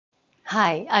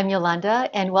Hi, I'm Yolanda,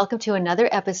 and welcome to another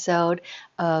episode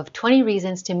of 20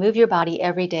 Reasons to Move Your Body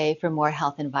Every Day for More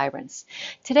Health and Vibrance.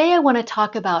 Today, I want to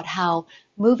talk about how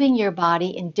moving your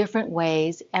body in different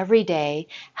ways every day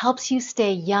helps you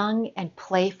stay young and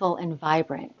playful and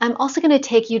vibrant. I'm also going to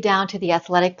take you down to the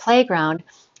athletic playground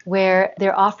where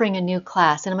they're offering a new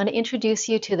class. And I'm going to introduce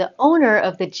you to the owner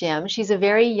of the gym. She's a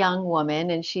very young woman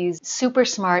and she's super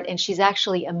smart and she's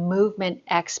actually a movement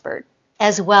expert,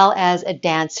 as well as a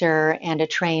dancer and a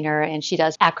trainer, and she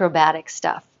does acrobatic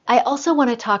stuff. I also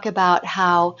want to talk about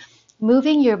how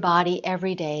moving your body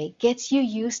every day gets you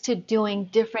used to doing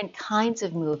different kinds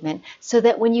of movement so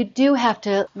that when you do have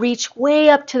to reach way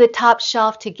up to the top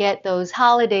shelf to get those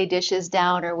holiday dishes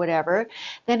down or whatever,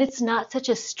 then it's not such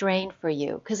a strain for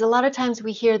you. Because a lot of times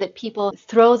we hear that people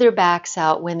throw their backs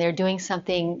out when they're doing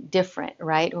something different,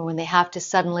 right? Or when they have to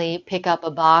suddenly pick up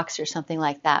a box or something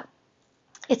like that.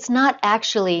 It's not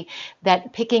actually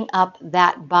that picking up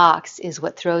that box is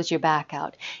what throws your back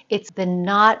out. It's the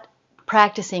not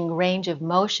practicing range of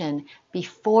motion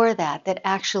before that that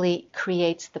actually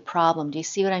creates the problem. Do you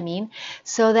see what I mean?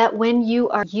 So that when you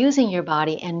are using your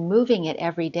body and moving it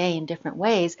every day in different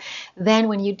ways, then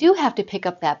when you do have to pick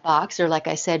up that box, or like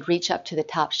I said, reach up to the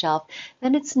top shelf,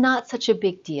 then it's not such a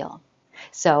big deal.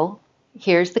 So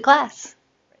here's the class.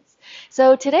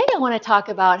 So today I want to talk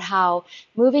about how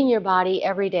moving your body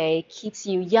every day keeps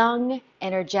you young,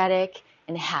 energetic,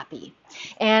 and happy.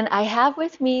 And I have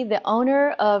with me the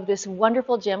owner of this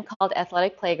wonderful gym called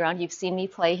Athletic Playground. You've seen me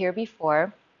play here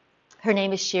before. Her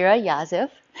name is Shira Yaziv.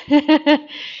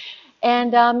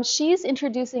 And she's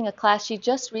introducing a class. She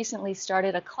just recently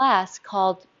started a class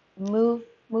called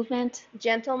Movement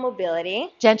Gentle mobility.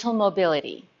 Gentle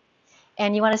Mobility.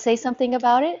 And you want to say something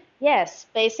about it? Yes,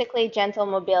 basically, gentle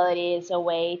mobility is a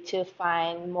way to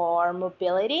find more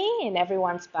mobility in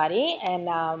everyone's body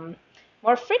and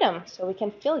more freedom so we can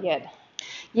feel good.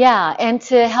 Yeah, and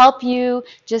to help you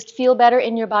just feel better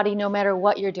in your body no matter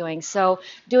what you're doing. So,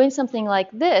 doing something like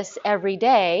this every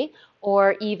day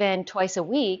or even twice a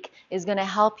week is going to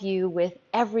help you with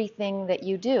everything that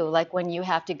you do. Like when you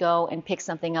have to go and pick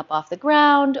something up off the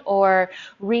ground or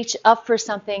reach up for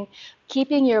something,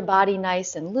 keeping your body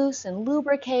nice and loose and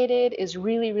lubricated is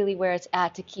really, really where it's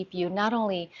at to keep you not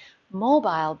only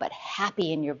mobile but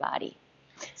happy in your body.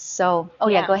 So, oh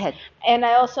yeah, go Yeah. ahead. And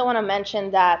I also want to mention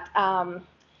that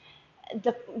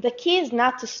the key is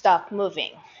not to stop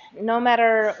moving. No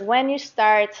matter when you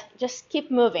start, just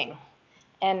keep moving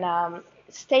and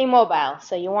stay mobile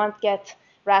so you won't get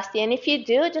rusty. And if you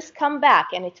do, just come back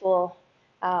and it will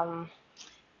um,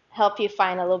 help you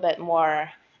find a little bit more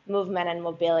movement and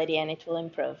mobility and it will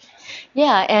improve.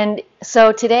 Yeah, and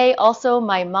so today also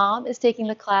my mom is taking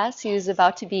the class. She's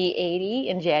about to be 80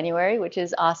 in January, which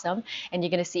is awesome, and you're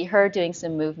going to see her doing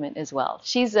some movement as well.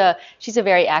 She's a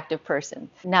very active person.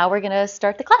 Now we're going to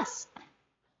start the class.